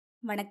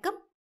வணக்கம்.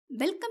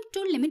 Welcome to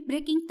limit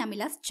braking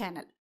Tamilas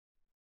channel.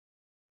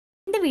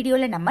 இந்த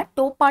வீடியோவில் நம்ம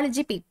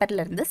டோபாலஜி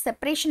பேப்பர்ல இருந்து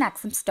செப்பரேஷன்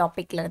ஆக்சியம்ஸ்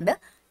டாபிக்ல இருந்து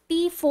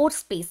T4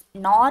 space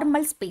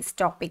normal space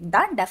topic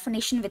தான்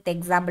டெஃபினிஷன் வித்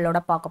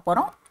எக்ஸாம்பிளோட பார்க்க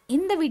போறோம்.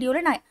 இந்த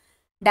வீடியோவில் நான்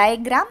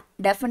டயக்ராம்,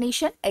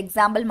 டெஃபினிஷன்,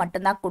 எக்ஸாம்பிள்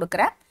மட்டும்தான்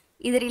கொடுக்குறேன்.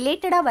 இது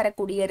ரிலேட்டடாக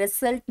வரக்கூடிய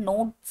ரிசல்ட்,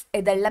 நோட்ஸ்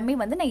இதெல்லாமே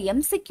வந்து நான்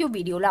MCQ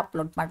வீடியோவில்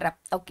அப்லோட் பண்ணுறேன்.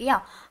 ஓகேயா?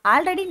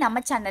 ஆல்ரெடி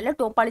நம்ம சேனலில்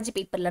டோபாலஜி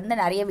பேப்பர்லேருந்து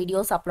நிறைய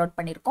வீடியோஸ் அப்லோட்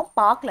பண்ணியிருக்கோம்.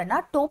 பார்க்கலன்னா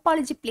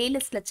டோபாலஜி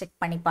பிளேலிஸ்ட்டில் செக்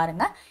பண்ணி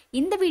பாருங்கள்.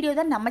 இந்த வீடியோ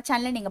தான் நம்ம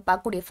சேனலில் நீங்கள்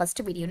பார்க்கக்கூடிய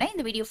ஃபர்ஸ்ட் வீடியோனா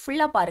இந்த வீடியோ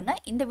ஃபுல்லாக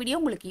பாருங்கள். இந்த வீடியோ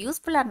உங்களுக்கு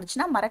யூஸ்ஃபுல்லாக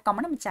இருந்துச்சுன்னா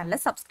மறக்காமல் நம்ம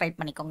சேனலை சப்ஸ்கிரைப்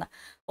பண்ணிக்கோங்க.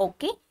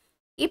 ஓகே,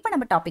 இப்போ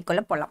நம்ம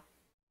டாபிக்குள்ளே போகலாம்.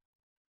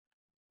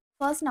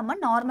 ஃபர்ஸ்ட் நம்ம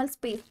நார்மல்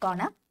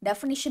ஸ்பேஸ்க்கான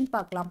டெஃபினிஷன்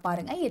பார்க்கலாம்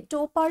பாருங்க. A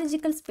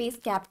topological space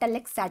capital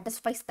X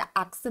satisfies the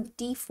axiom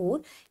T4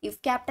 if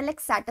capital X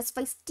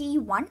satisfies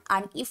T1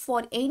 and if for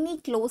any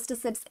closed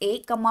sets A,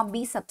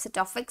 B subset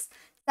of X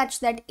such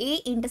that A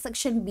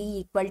intersection B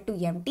equal to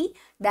empty,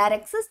 there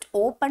exist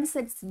open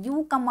sets U,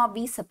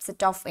 V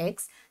subset of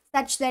X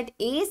such that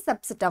A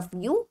subset of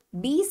U,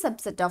 B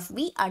subset of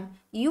V and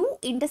U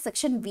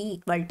intersection V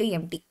equal to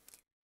empty.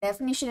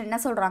 Definition என்ன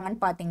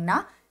சொல்றாங்கன்னு பார்த்தீங்கன்னா,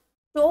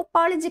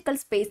 topological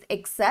space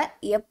எக்ஸை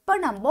எப்போ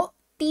நம்ம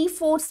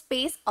T4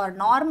 space R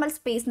normal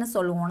ஸ்பேஸ்னு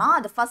சொல்லுவோம்னா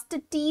அது first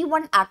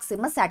T1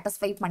 ஆக்சியமை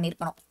satisfy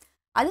பண்ணியிருக்கணும்.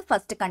 அது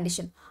ஃபர்ஸ்ட்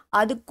கண்டிஷன்.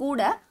 அது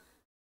கூட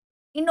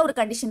இன்னொரு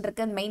கண்டிஷன்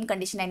இருக்கு. மெயின்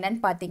கண்டிஷன்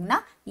என்னன்னு பார்த்தீங்கன்னா,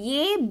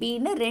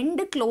 ஏபின்னு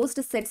ரெண்டு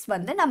க்ளோஸ்டு செட்ஸ்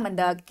வந்து நம்ம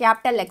இந்த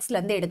கேபிட்டல்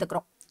எக்ஸ்லேருந்து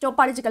எடுத்துக்கிறோம்.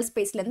 டோபாலஜிக்கல்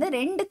ஸ்பேஸ்லேருந்து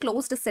ரெண்டு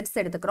க்ளோஸ்டு செட்ஸ்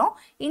எடுத்துக்கிறோம்.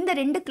 இந்த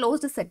ரெண்டு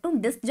க்ளோஸ்டு செட்டும்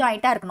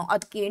டிஸ்ஜாயிண்டாக இருக்கணும்.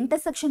 அதுக்கு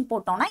இன்டர்செக்ஷன்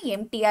போட்டோம்னா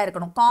எம்டியாக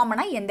இருக்கணும்.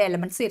 காமனாக எந்த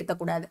எலிமெண்ட்ஸும்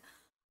இருக்கக்கூடாது.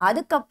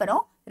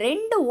 அதுக்கப்புறம்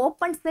ரெண்டு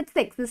ஓப்பன் செட்ஸ்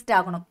எக்ஸிஸ்ட்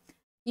ஆகணும்.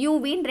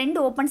 யூவின் ரெண்டு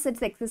ஓப்பன்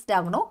செட்ஸ் எக்ஸிஸ்ட்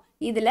ஆகணும்.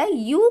 இதில்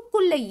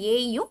யூக்குள்ள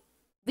ஏயும்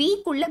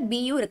விக்குள்ள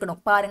பியும்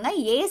இருக்கணும். பாருங்க,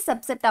 a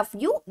subset of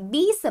you,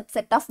 B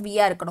subset of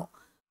வியா இருக்கணும்.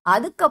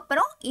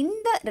 அதுக்கப்புறம்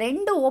இந்த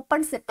ரெண்டு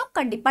ஓப்பன் செட்டும்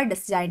கண்டிப்பாக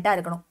டிஸ்ஜாயிண்டாக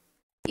இருக்கணும்.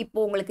 இப்போ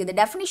உங்களுக்கு இது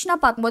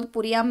டெஃபினிஷனாக பார்க்கும்போது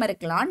புரியாமல்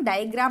இருக்கலாம்.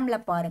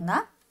 டயக்ராமில் பாருங்க.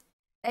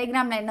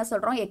 டயக்ராமில் என்ன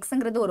சொல்கிறோம்,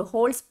 எக்ஸுங்கிறது ஒரு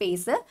ஹோல்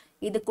ஸ்பேஸு.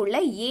 இதுக்குள்ள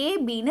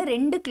ஏபின்னு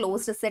ரெண்டு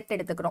க்ளோஸ்டு செட்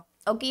எடுத்துக்கிறோம்.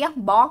 ஓகேயா?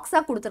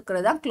 பாக்ஸாக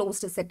கொடுத்துருக்கிறது தான்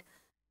க்ளோஸ்டு செட்.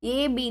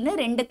 ஏபின்னு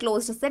ரெண்டு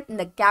க்ளோஸ்டு செட்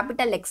இந்த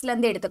கேபிட்டல்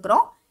எக்ஸ்லேருந்து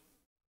எடுத்துக்கிறோம்.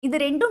 இது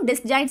ரெண்டும்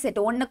டிஸ்ஜாயிண்ட் செட்,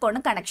 ஒன்றுக்கு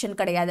ஒன்று கனெக்ஷன்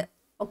கிடையாது.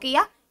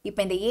 ஓகேயா?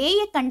 இப்போ இந்த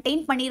ஏயை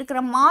கண்டெயின்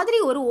பண்ணியிருக்கிற மாதிரி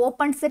ஒரு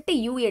ஓப்பன் செட்டு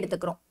யூ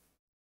எடுத்துக்கிறோம்.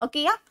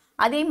 ஓகேயா?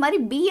 அதே மாதிரி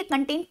பியை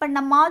கண்டெயின்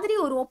பண்ண மாதிரி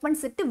ஒரு ஓப்பன்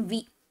செட்டு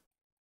வி.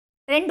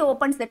 ரெண்டு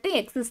ஓப்பன் செட்டு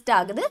எக்ஸிஸ்ட்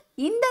ஆகுது.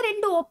 இந்த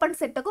ரெண்டு ஓப்பன்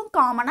செட்டுக்கும்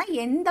காமனாக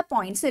எந்த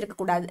பாயிண்ட்ஸும்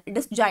இருக்கக்கூடாது,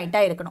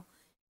 டிஸ்ஜாயிண்டாக இருக்கணும்.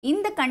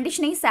 இந்த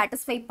கண்டிஷனையும்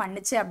சாட்டிஸ்ஃபை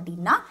பண்ணுச்சு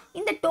அப்படின்னா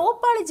இந்த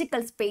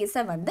டோபாலஜிக்கல்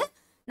ஸ்பேஸை வந்து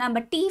நம்ம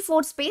T4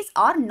 ஸ்பேஸ்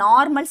ஆர்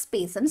நார்மல்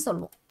ஸ்பேஸ்ன்னு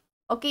சொல்லுவோம்.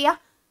 ஓகேயா?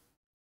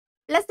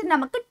 ப்ளஸ்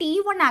நமக்கு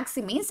T1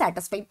 ஆக்சியமையும்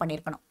சாட்டிஸ்ஃபை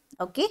பண்ணியிருக்கணும்.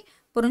 ஓகே,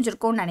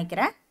 புரிஞ்சிருக்கும்னு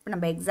நினைக்கிறேன். இப்போ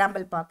நம்ம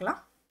எக்ஸாம்பிள்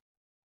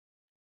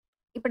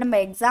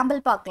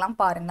பார்க்கலாம்.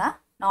 பாருங்க,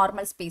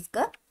 நார்மல்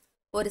ஸ்பேஸ்க்கு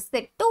ஒரு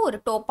செட்டு ஒரு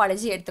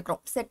டோபாலஜி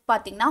எடுத்துக்கிறோம். செட்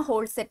பார்த்தீங்கன்னா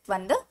ஹோல் செட்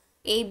வந்து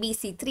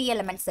ABC 3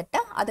 எலிமெண்ட் செட்டு,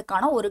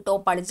 அதுக்கான ஒரு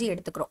டோபாலஜி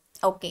எடுத்துக்கிறோம்.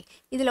 ஓகே,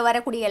 இதில்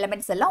வரக்கூடிய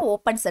எலிமெண்ட்ஸ் எல்லாம்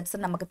ஓப்பன் செட்ஸ்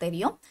நமக்கு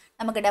தெரியும்.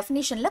 நமக்கு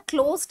டெஃபினிஷனில்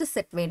க்ளோஸ்டு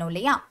செட் வேணும்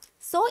இல்லையா?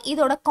 ஸோ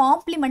இதோட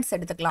காம்ப்ளிமெண்ட்ஸ்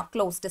எடுத்துக்கலாம்.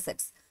 Closed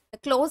sets,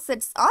 close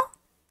sets are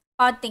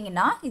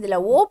பார்த்தீங்கன்னா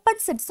இதில்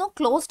ஓப்பன் செட்ஸும்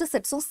க்ளோஸ்டு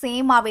செட்ஸும்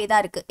சேமாகவே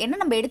தான் இருக்குது. ஏன்னா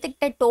நம்ம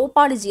எடுத்துக்கிட்ட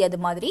டோபாலஜி அது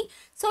மாதிரி.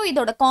 ஸோ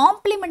இதோட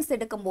காம்ப்ளிமெண்ட்ஸ்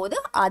எடுக்கும்போது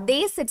அதே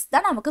செட்ஸ்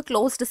தான் நமக்கு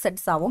க்ளோஸ்டு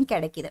செட்ஸாகவும்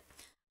கிடைக்கிது.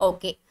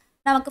 ஓகே,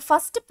 நமக்கு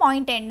ஃபர்ஸ்ட்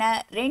பாயிண்ட் என்ன,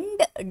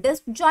 ரெண்டு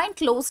டிஸ்ஜாயிண்ட்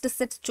க்ளோஸ்டு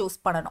செட்ஸ் சூஸ்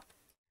பண்ணணும்.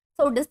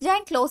 ஸோ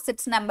டிஸ்ஜாயிண்ட் க்ளோஸ்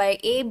செட்ஸ் நம்ம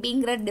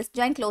ஏபிங்கிற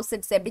டிஸ்ஜாயிண்ட் க்ளோஸ்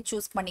செட்ஸ் எப்படி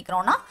சூஸ்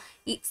பண்ணிக்கிறோம்னா,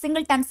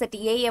 சிங்கிள்டன் செட்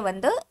ஏயை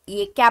வந்து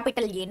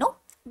கேபிட்டல் ஏனும்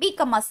பி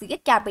சியை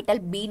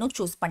கேபிட்டல் பின்னு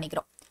சூஸ்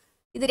பண்ணிக்கிறோம்.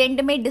 இது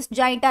ரெண்டுமே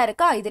டிஸ்ஜாயிண்டாக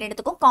இருக்கா, இது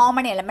ரெண்டுத்துக்கும்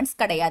காமன் எலிமெண்ட்ஸ்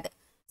கிடையாது.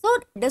 So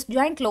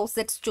disjoint close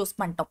sets choose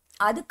பண்ணிட்டோம்.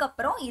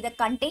 அதுக்கப்புறம் இதை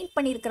கண்டெயின்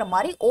பண்ணியிருக்கிற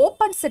மாதிரி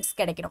ஓப்பன் செட்ஸ்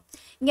கிடைக்கணும்.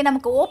 இங்கே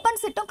நமக்கு ஓப்பன்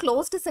செட்டும்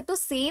க்ளோஸ்டு செட்டும்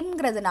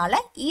சேம்ங்கிறதுனால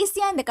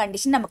ஈஸியாக இந்த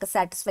கண்டிஷன் நமக்கு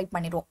சாட்டிஸ்ஃபை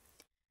பண்ணிடுவோம்.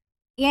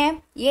 ஏன்,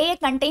 ஏயை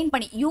கண்டெயின்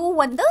பண்ணி யூ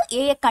வந்து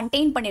ஏயை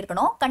கண்டெயின்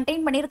பண்ணியிருக்கணும்.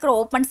 கண்டெயின் பண்ணியிருக்கிற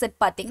ஓப்பன் செட்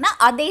பார்த்தீங்கன்னா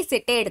அதே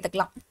செட்டே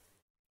எடுத்துக்கலாம்,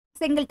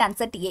 சிங்கிள்டன்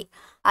செட் ஏ.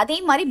 அதே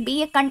மாதிரி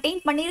பியை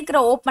கண்டெயின் பண்ணியிருக்கிற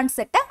ஓப்பன்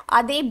செட்டை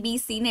அதே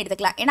பிசின்னு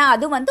எடுத்துக்கலாம். ஏன்னா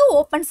அது வந்து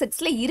ஓப்பன்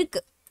செட்ஸில்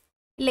இருக்குது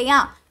இல்லையா?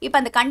 இப்போ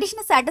அந்த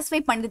கண்டிஷனை சாட்டிஸ்ஃபை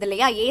பண்ணுது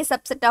இல்லையா? A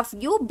subset of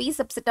you, B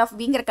subset of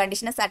விங்கிற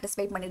கண்டிஷனை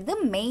சாட்டிஸ்ஃபை பண்ணிடுது.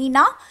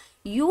 மெயினாக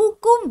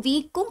யூக்கும்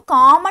விக்கும்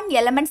காமன்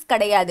எலிமெண்ட்ஸ்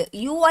கிடையாது.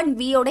 யூ அண்ட்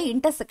வியோட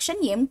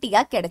இன்டர்செக்ஷன்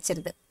எம்டியாக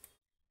கிடைச்சிருது.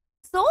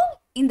 ஸோ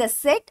இந்த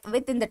செட்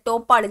வித் இந்த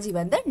டோபாலஜி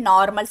வந்து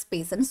நார்மல்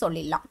ஸ்பேஸ்ன்னு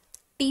சொல்லிடலாம்.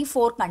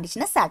 T4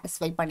 கண்டிஷனை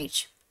சாட்டிஸ்ஃபை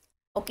பண்ணிடுச்சு.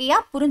 ஓகேயா?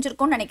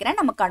 புரிஞ்சிருக்கும்னு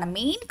நினைக்கிறேன். நமக்கான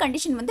மெயின்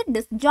கண்டிஷன் வந்து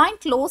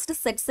டிஸ்ஜாயிண்ட்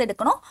க்ளோஸ்டு செட்ஸ்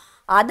எடுக்கணும்.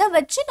 அதை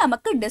வச்சு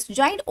நமக்கு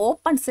டிஸ்ஜாயிண்ட்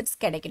ஓப்பன் செட்ஸ்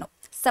கிடைக்கணும்,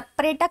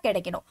 செப்பரேட்டாக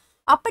கிடைக்கணும்.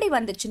 அப்படி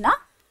வந்துச்சுன்னா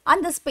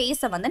அந்த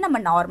ஸ்பேஸை வந்து நம்ம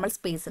நார்மல்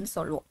ஸ்பேஸ்ன்னு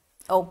சொல்லுவோம்.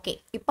 ஓகே,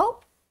 இப்போ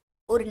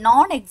ஒரு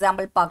நான்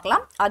எக்ஸாம்பிள்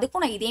பார்க்கலாம்.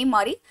 அதுக்கும் நான் இதே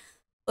மாதிரி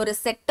ஒரு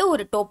செட்டு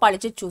ஒரு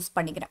டோபாலஜி சூஸ்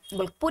பண்ணிக்கிறேன்.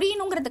 உங்களுக்கு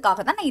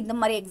புரியணுங்கிறதுக்காக தான் நான் இந்த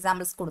மாதிரி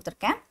எக்ஸாம்பிள்ஸ்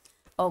கொடுத்துருக்கேன்.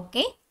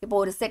 ஓகே, இப்போ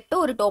ஒரு செட்டு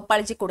ஒரு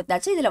டோபாலஜி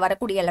கொடுத்தாச்சு. இதில்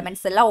வரக்கூடிய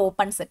எலிமெண்ட்ஸ் எல்லாம்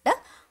ஓப்பன் செட்டு.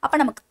 அப்போ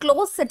நமக்கு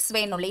க்ளோஸ் செட்ஸ்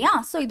வேணும் இல்லையா?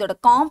 ஸோ இதோட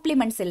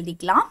காம்ப்ளிமெண்ட்ஸ்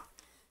எழுதிக்கலாம்.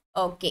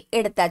 ஓகே,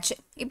 எடுத்தாச்சு.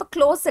 இப்போ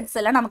க்ளோஸ் செட்ஸ்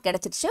எல்லாம் நமக்கு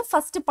கிடைச்சிருச்சு.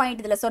 ஃபர்ஸ்ட்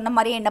பாயிண்ட் இதில் சொன்ன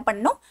மாதிரி என்ன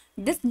பண்ணணும்?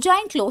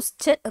 டிஸ்ஜாயின்ட்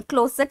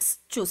க்ளோஸ் செட்ஸ்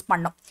சூஸ்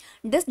பண்ணணும்.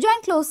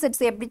 டிஸ்ஜாயின்ட் க்ளோஸ்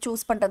செட்ஸ் எப்படி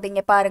சூஸ் பண்ணுறது?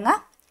 இங்கே பாருங்க,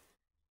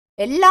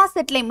 எல்லா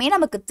செட்லையுமே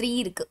நமக்கு 3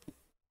 இருக்கு,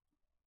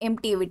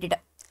 எம்டியை விட்டுட்டு.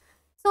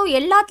 ஸோ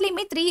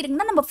எல்லாத்துலேயுமே 3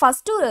 இருக்குன்னா நம்ம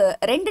ஃபர்ஸ்ட்டு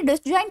 2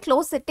 டிஸ்ஜாயின்ட்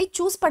க்ளோஸ் செட்டை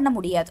சூஸ் பண்ண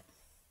முடியாது.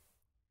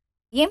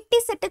 எம்டி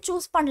செட்டை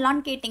சூஸ்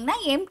பண்ணலான்னு கேட்டிங்கன்னா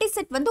எம்டி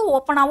செட் வந்து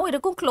ஓப்பனாகவும்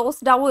இருக்கும்,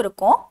 க்ளோஸ்டாகவும்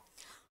இருக்கும்.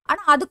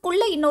 ஆனால்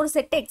அதுக்குள்ளே இன்னொரு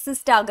செட்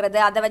எக்ஸிஸ்ட் ஆகுறது,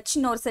 அதை வச்சு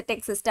இன்னொரு செட்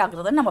எக்ஸிஸ்ட்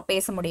ஆகுறதுன்னு நம்ம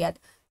பேச முடியாது.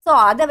 ஸோ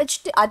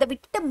அதை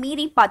விட்டு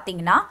மீறி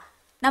பார்த்தீங்கன்னா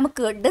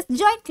நமக்கு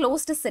டிஸ்ஜாயின்ட்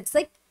க்ளோஸ்டு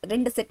செட்ஸை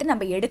 2 செட்டு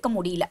நம்ம எடுக்க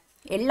முடியல.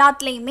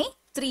 எல்லாத்துலேயுமே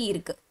 3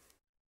 இருக்குது.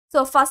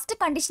 ஸோ ஃபஸ்ட்டு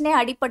கண்டிஷனே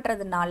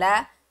அடிபட்டுறதுனால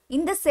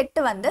இந்த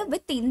செட்டு வந்து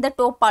வித் இந்த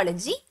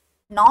டோபாலஜி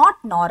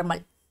நாட்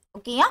நார்மல்.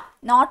 ஓகேயா?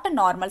 நாட் அ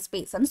நார்மல்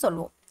ஸ்பேஸ்ன்னு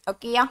சொல்லுவோம்.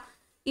 ஓகேயா?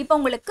 இப்போ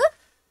உங்களுக்கு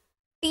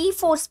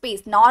T4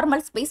 ஸ்பேஸ்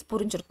நார்மல் ஸ்பேஸ்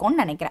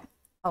புரிஞ்சிருக்கும்னு நினைக்கிறேன்.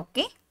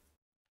 ஓகே,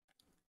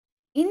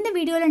 இந்த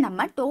வீடியோவில்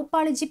நம்ம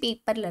topology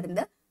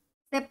பேப்பர்லேருந்து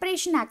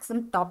separation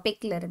Axiom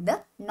டாப்பிக்லேருந்து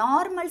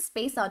normal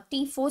space R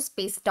T4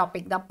 space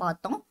topic தான்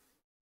பார்த்தோம்.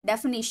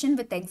 டெஃபினேஷன்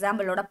வித்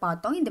எக்ஸாம்பிளோட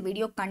பார்த்தோம். இந்த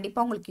வீடியோ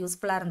கண்டிப்பாக உங்களுக்கு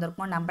யூஸ்ஃபுல்லாக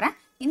இருந்திருக்கும்னு நம்புகிறேன்.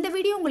 இந்த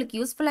வீடியோ உங்களுக்கு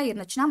யூஸ்ஃபுல்லாக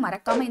இருந்துச்சுன்னா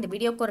மறக்காமல் இந்த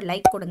வீடியோக்கு ஒரு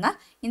லைக் கொடுங்க.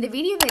 இந்த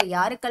வீடியோ வேறு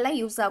யாருக்கெல்லாம்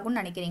யூஸ்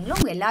ஆகும்னு நினைக்கிறீங்களோ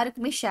உங்கள்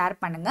எல்லாருக்குமே ஷேர்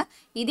பண்ணுங்கள்.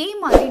 இதே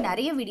மாதிரி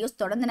நிறைய வீடியோஸ்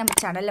தொடர்ந்து நம்ம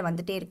சேனலில்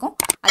வந்துகிட்டே இருக்கும்.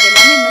 அது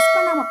எல்லாமே மிஸ்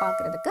பண்ணாமல்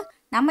பார்க்குறதுக்கு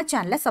நம்ம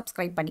சேனலை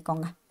சப்ஸ்கிரைப்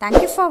பண்ணிக்கோங்க.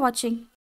 தேங்க்யூ ஃபார் வாட்சிங்.